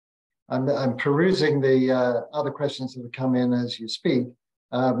 I'm perusing the other questions that have come in as you speak,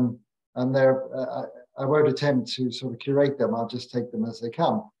 and I won't attempt to sort of curate them. I'll just take them as they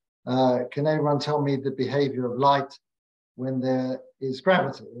come. Can anyone tell me the behavior of light when there is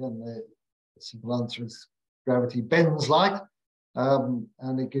gravity? And the simple answer is gravity bends light.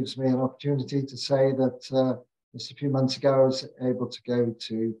 And it gives me an opportunity to say that just a few months ago, I was able to go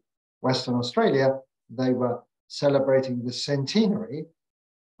to Western Australia. They were celebrating the centenary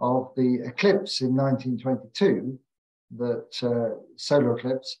of the eclipse in 1922, that solar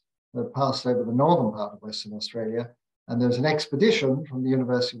eclipse that passed over the northern part of Western Australia. And there was an expedition from the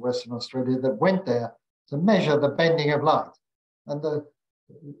University of Western Australia that went there to measure the bending of light. And the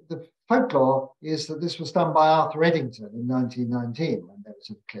folklore is that this was done by Arthur Eddington in 1919 when there was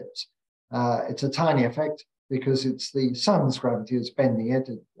an eclipse. It's a tiny effect because it's the sun's gravity that's bending it,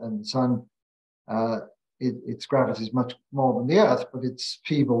 and the sun, its gravity is much more than the Earth, but it's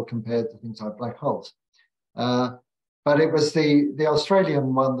feeble compared to things like black holes. But it was the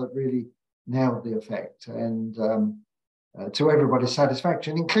Australian one that really nailed the effect, and to everybody's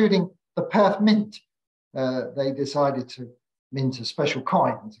satisfaction, including the Perth Mint. They decided to mint a special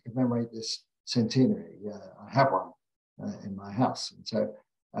coin to commemorate this centenary. I have one in my house. And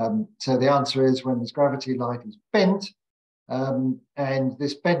so the answer is when there's gravity, light is bent. And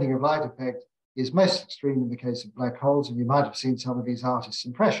this bending of light effect is most extreme in the case of black holes. And you might have seen some of these artists'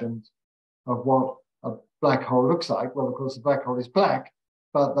 impressions of what a black hole looks like. Well, of course, the black hole is black,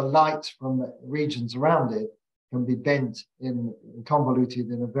 but the light from the regions around it can be bent convoluted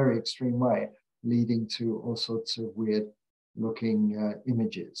in a very extreme way, leading to all sorts of weird looking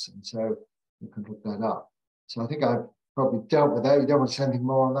images. And so you can look that up. So I think I've probably dealt with that. You don't want to say anything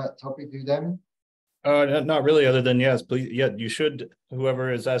more on that topic, do you, Damien? Not really, other than yes, please. Yeah, you should.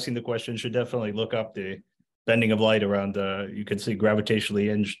 Whoever is asking the question should definitely look up the bending of light around. You can see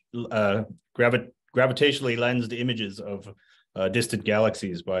gravitationally lensed images of distant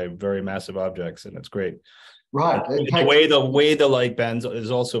galaxies by very massive objects, and it's great. Right. The way the light bends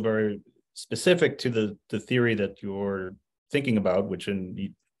is also very specific to the theory that you're thinking about, which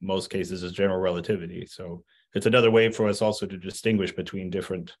in most cases is general relativity. So it's another way for us also to distinguish between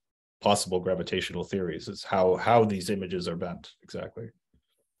different possible gravitational theories. It's how these images are bent exactly.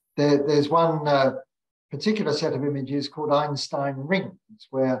 There's one particular set of images called Einstein rings,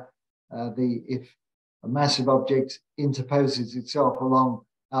 where if a massive object interposes itself along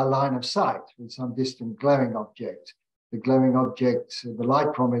our line of sight with some distant glowing object, the glowing object, the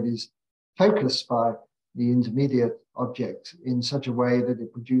light from it is focused by the intermediate object in such a way that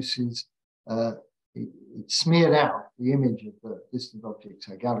it produces, it smeared out, the image of the distant object,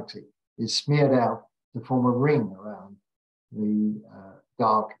 a galaxy, is smeared out to form a ring around the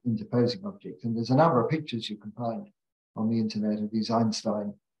dark interposing object. And there's a number of pictures you can find on the internet of these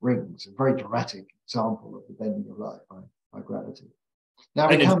Einstein rings, a very dramatic example of the bending of light by gravity. Now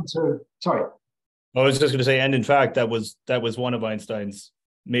we come to, sorry. I was just going to say, and in fact, that was one of Einstein's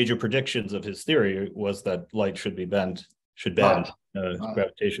major predictions of his theory, was that light should bend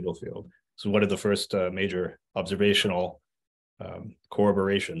gravitational field. So one of the first major observational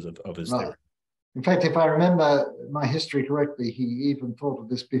corroborations of his theory. In fact, if I remember my history correctly, he even thought of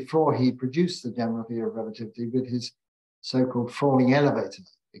this before he produced the general theory of relativity with his so-called falling elevator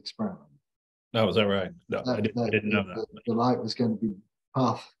experiment. Oh, is that right? No, I didn't know that. The light was going to be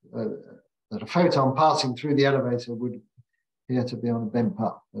that a photon passing through the elevator would appear to be on a bent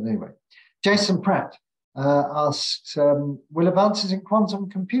path. But anyway, Jason Pratt asks, will advances in quantum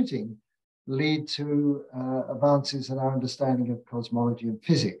computing lead to advances in our understanding of cosmology and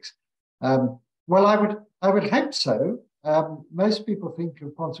physics? Well, I would hope so. Most people think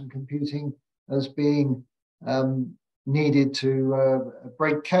of quantum computing as being needed to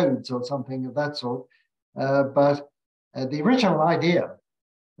break codes or something of that sort. But the original idea,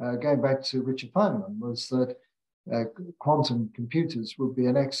 going back to Richard Feynman, was that quantum computers would be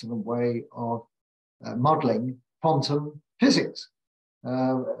an excellent way of modeling quantum physics.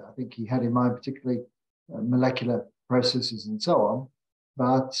 I think he had in mind particularly molecular processes and so on.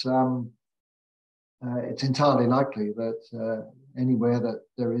 But it's entirely likely that anywhere that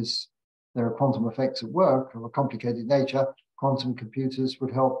there are quantum effects at work of a complicated nature, quantum computers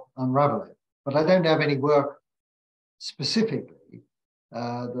would help unravel it. But I don't have any work specifically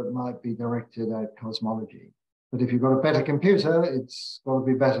that might be directed at cosmology. But if you've got a better computer, it's got to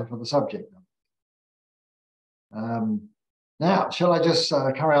be better for the subject. Now, shall I just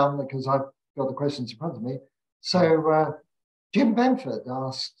carry on, because I've got the questions in front of me. So Jim Benford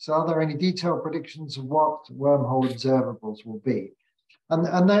asks, are there any detailed predictions of what wormhole observables will be? And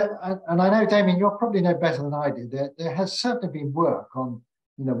I know, Damien, you'll probably know better than I do. There has certainly been work on,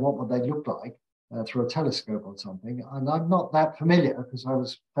 what would they look like through a telescope or something. And I'm not that familiar because I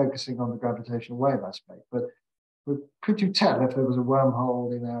was focusing on the gravitational wave aspect. But could you tell if there was a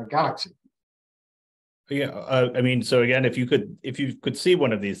wormhole in our galaxy? Yeah, I mean, so again, if you could see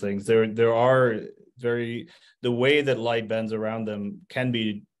one of these things, there are the way that light bends around them can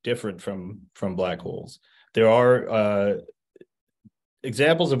be different from black holes. There are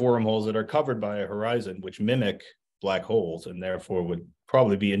examples of wormholes that are covered by a horizon which mimic black holes and therefore would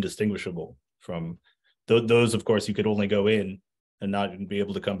probably be indistinguishable from those. Of course, you could only go in and not be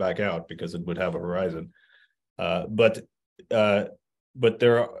able to come back out because it would have a horizon. But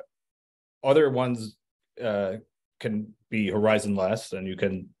there are other ones can be horizonless, and you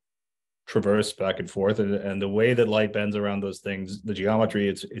can traverse back and forth. And the way that light bends around those things, the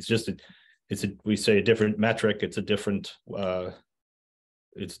geometry, we say a different metric. It's a different.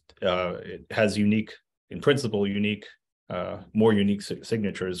 It has unique, in principle, more unique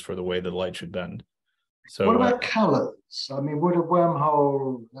signatures for the way that light should bend. So, what about colors? I mean, would a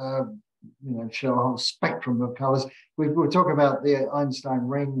wormhole, show a whole spectrum of colors? We're talking about the Einstein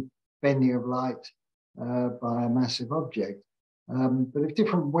ring bending of light by a massive object. But if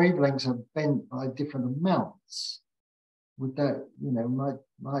different wavelengths are bent by different amounts, would that,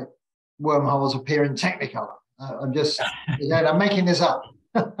 might wormholes appear in Technicolor? I'm just, I'm making this up.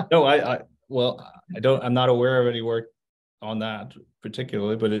 No, I'm not aware of any work on that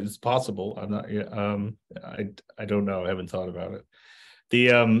particularly, but it's possible. I'm not, I don't know. I haven't thought about it.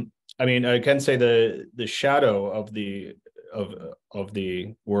 I mean, I can say the shadow of the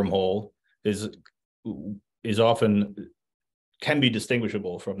wormhole is often can be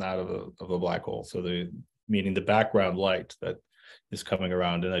distinguishable from that of a black hole. So meaning the background light that is coming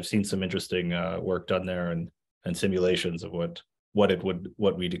around. And I've seen some interesting work done there and simulations of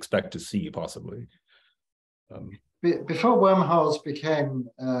what we'd expect to see possibly. Before wormholes became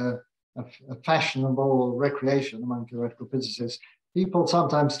a fashionable recreation among theoretical physicists, people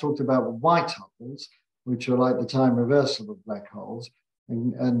sometimes talked about white holes, which are like the time reversal of black holes,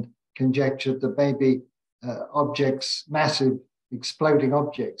 and conjectured that maybe massive exploding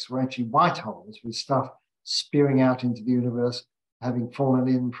objects were actually white holes with stuff spewing out into the universe, having fallen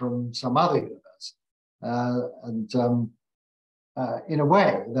in from some other universe. In a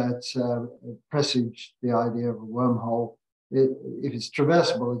way that presaged the idea of a wormhole if it's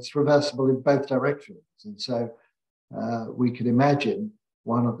traversable in both directions. And so we could imagine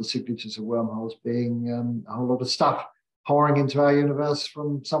one of the signatures of wormholes being a whole lot of stuff pouring into our universe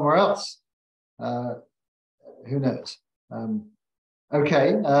from somewhere else. Who knows?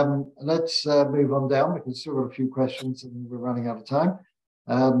 Okay, let's move on down because we've still got a few questions and we're running out of time.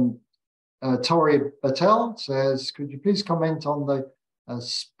 Tori Battelle says, could you please comment on the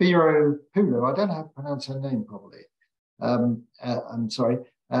Spiro Pulu? I don't know how to pronounce her name properly. I'm sorry.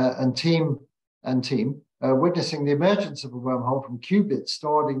 And team witnessing the emergence of a wormhole from qubits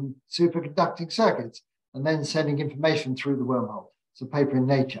stored in superconducting circuits and then sending information through the wormhole. It's a paper in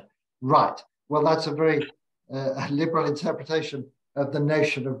Nature. Right. Well, that's a very liberal interpretation of the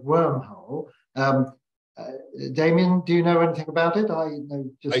notion of wormhole. Damien, do you know anything about it? I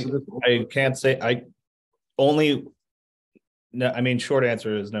know just a little. I can't say. No, I mean, short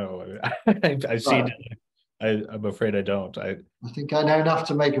answer is no. I've seen it. I'm afraid I don't. I think I know enough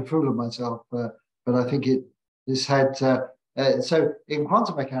to make a fool of myself, but I think this had. So in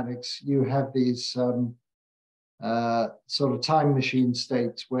quantum mechanics, you have these sort of time machine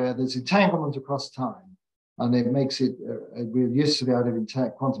states where there's entanglement across time, and it makes it. We're used to the idea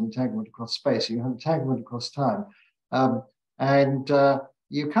of quantum entanglement across space. So you have entanglement across time, and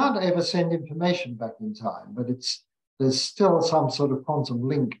you can't ever send information back in time, but there's still some sort of quantum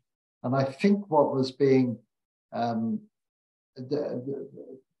link. And I think what was being the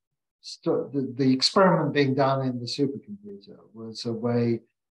experiment being done in the supercomputer was a way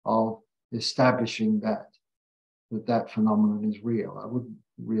of establishing that phenomenon is real. I wouldn't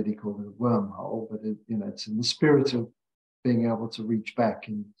really call it a wormhole, but it's in the spirit of being able to reach back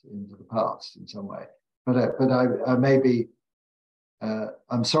into the past in some way. But I may be.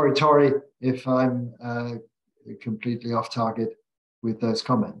 I'm sorry, Tori, if I'm completely off target with those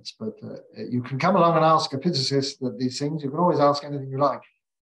comments, but you can come along and ask a physicist these things. You can always ask anything you like.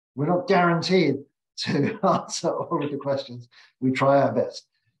 We're not guaranteed to answer all of the questions. We try our best.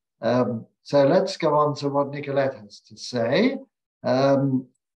 So let's go on to what Nicolette has to say.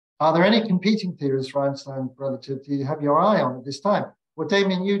 Are there any competing theories for Einstein relativity you have your eye on at this time? Well,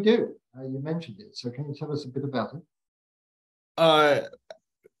 Damien, you do. You mentioned it. So can you tell us a bit about it?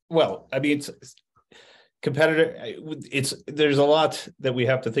 Well, I mean, there's a lot that we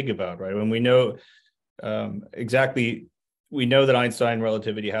have to think about, right? When we know exactly, we know that Einstein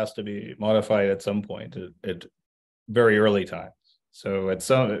relativity has to be modified at some point at very early times. So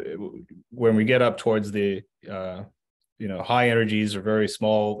when we get up towards the high energies or very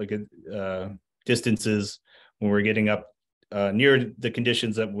small distances, when we're getting up near the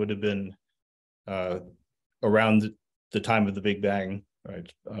conditions that would have been around the time of the Big Bang,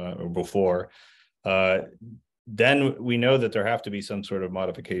 right, or before, then we know that there have to be some sort of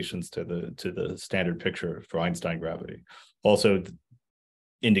modifications to the standard picture for Einstein gravity. Also,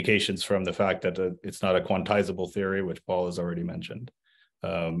 indications from the fact that it's not a quantizable theory, which Paul has already mentioned.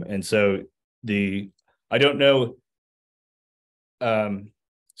 And so I don't know.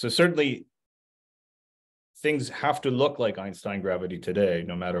 So certainly things have to look like Einstein gravity today,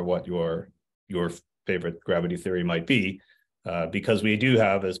 no matter what your favorite gravity theory might be, because we do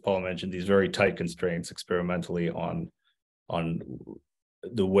have, as Paul mentioned, these very tight constraints experimentally on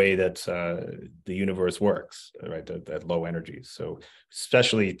the way that the universe works, right, at low energies. So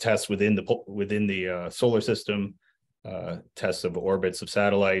especially tests within the solar system, tests of orbits of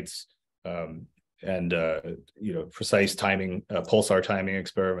satellites, and precise timing, pulsar timing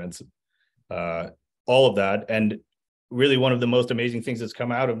experiments, all of that. And really one of the most amazing things that's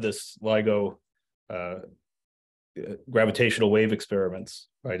come out of this LIGO gravitational wave experiments,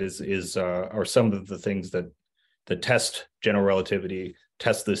 right, are some of the things that test general relativity,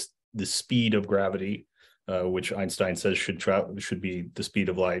 test the speed of gravity, which Einstein says should be the speed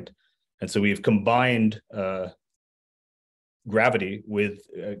of light. And so we've combined gravity with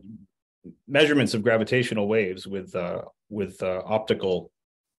measurements of gravitational waves with optical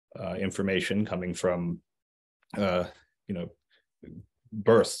information coming from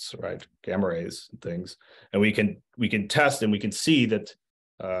bursts, right, gamma rays and things, and we can test and we can see that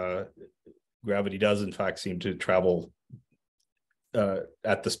gravity does in fact seem to travel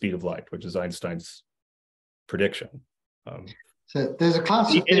at the speed of light, which is Einstein's prediction. So there's a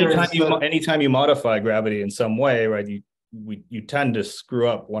class of theories anytime you modify gravity in some way, right, you tend to screw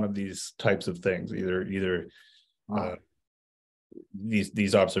up one of these types of things, either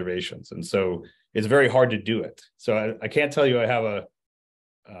these observations, and so it's very hard to do it. So I can't tell you I have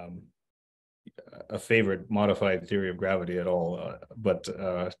a favorite modified theory of gravity at all, but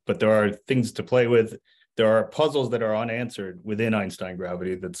there are things to play with. There are puzzles that are unanswered within Einstein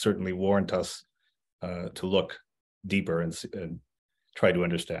gravity that certainly warrant us to look deeper and try to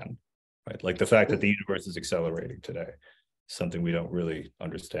understand, right? Like the fact that the universe is accelerating today, something we don't really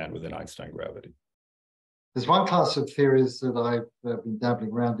understand within Einstein gravity. There's one class of theories that I've been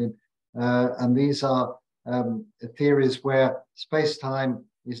dabbling around in, and these are theories where space-time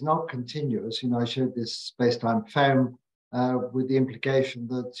is not continuous. I showed this space-time foam with the implication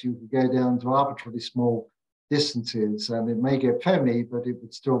that you could go down to arbitrarily small distances, and it may get foamy, but it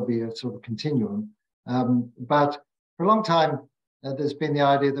would still be a sort of continuum. But for a long time, there's been the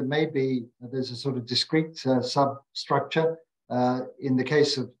idea that maybe there's a sort of discrete substructure. In the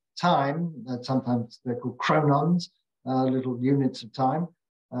case of time, sometimes they're called chronons, little units of time,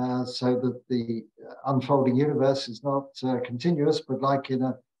 so that the unfolding universe is not continuous, but like in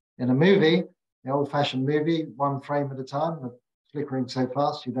a movie, an old-fashioned movie, one frame at a time, flickering so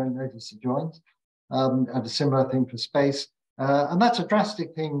fast you don't notice the joins. And a similar thing for space. And that's a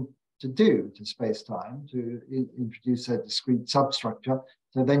drastic thing to do to space-time, to introduce a discrete substructure.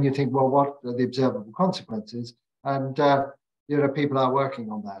 So then you think, well, what are the observable consequences? And people are working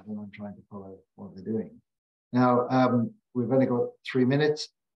on that, and I'm trying to follow what they're doing. Now, we've only got 3 minutes.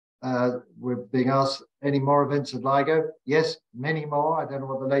 We're being asked, any more events at LIGO? Yes, many more. I don't know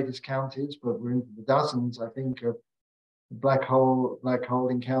what the latest count is, but we're into the dozens, I think, of black hole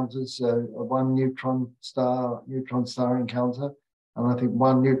encounters, one neutron star encounter, and I think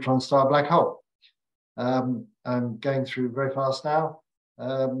one neutron star black hole. I'm going through very fast now.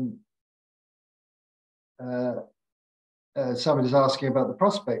 Somebody's asking about the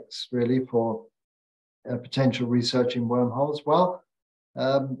prospects really for potential research in wormholes. Well,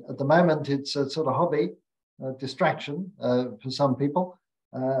 at the moment it's a sort of hobby, distraction for some people.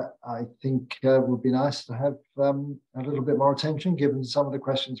 I think it would be nice to have a little bit more attention given some of the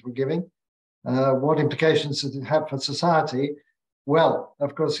questions we're giving. What implications does it have for society? Well,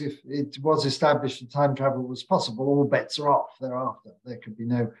 of course, if it was established that time travel was possible, all bets are off thereafter. There could be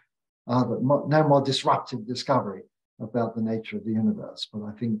no more disruptive discovery about the nature of the universe. But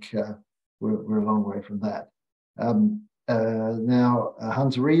I think we're a long way from that. Now,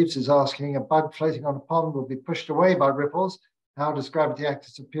 Hunter Reeves is asking, a bug floating on a pond will be pushed away by ripples. How does gravity act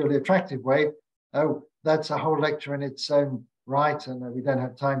as a purely attractive wave? Oh, that's a whole lecture in its own right, and we don't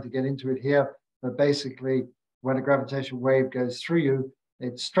have time to get into it here. But basically, when a gravitational wave goes through you,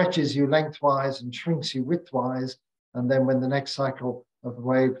 it stretches you lengthwise and shrinks you widthwise. And then when the next cycle of the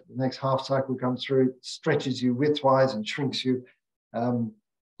wave, the next half cycle comes through, it stretches you widthwise and shrinks you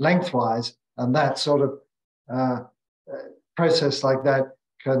lengthwise. And that sort of process like that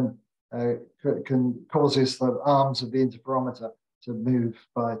can causes the arms of the interferometer to move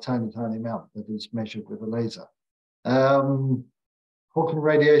by a tiny, tiny amount that is measured with a laser. Hawking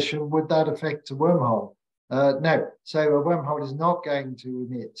radiation, would that affect a wormhole? No. So a wormhole is not going to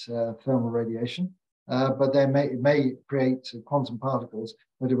emit thermal radiation, but it may create quantum particles,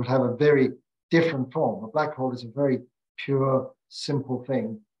 but it would have a very different form. A black hole is a very pure, simple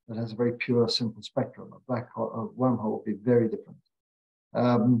thing that has a very pure, simple spectrum. A wormhole would be very different.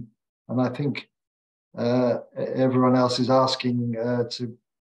 And I think everyone else is asking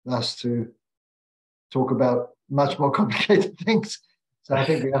us to talk about much more complicated things. So I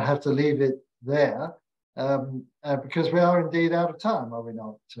think we're going to have to leave it there because we are indeed out of time, are we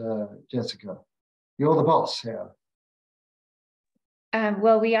not, Jessica? You're the boss here.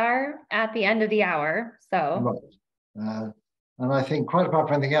 Well, we are at the end of the hour, so. Right. And I think quite apart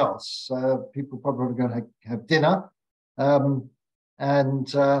from anything else, people probably going to have dinner. And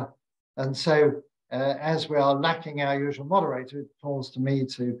so, as we are lacking our usual moderator, it falls to me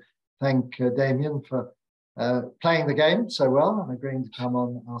to thank Damien for playing the game so well and agreeing to come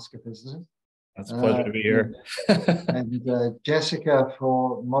on Ask a Physicist. It's a pleasure to be here. And Jessica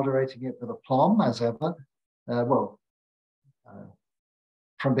for moderating it with aplomb, as ever.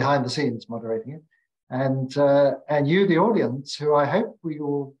 From behind the scenes moderating it. And you, the audience, who I hope we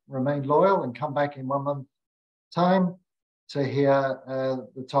will remain loyal and come back in 1 month's time to hear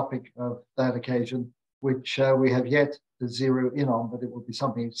the topic of that occasion, which we have yet to zero in on, but it will be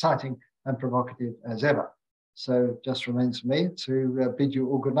something exciting and provocative as ever. So just remains for me to bid you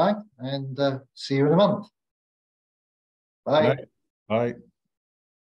all good night and see you in a month. Bye. Bye. Bye.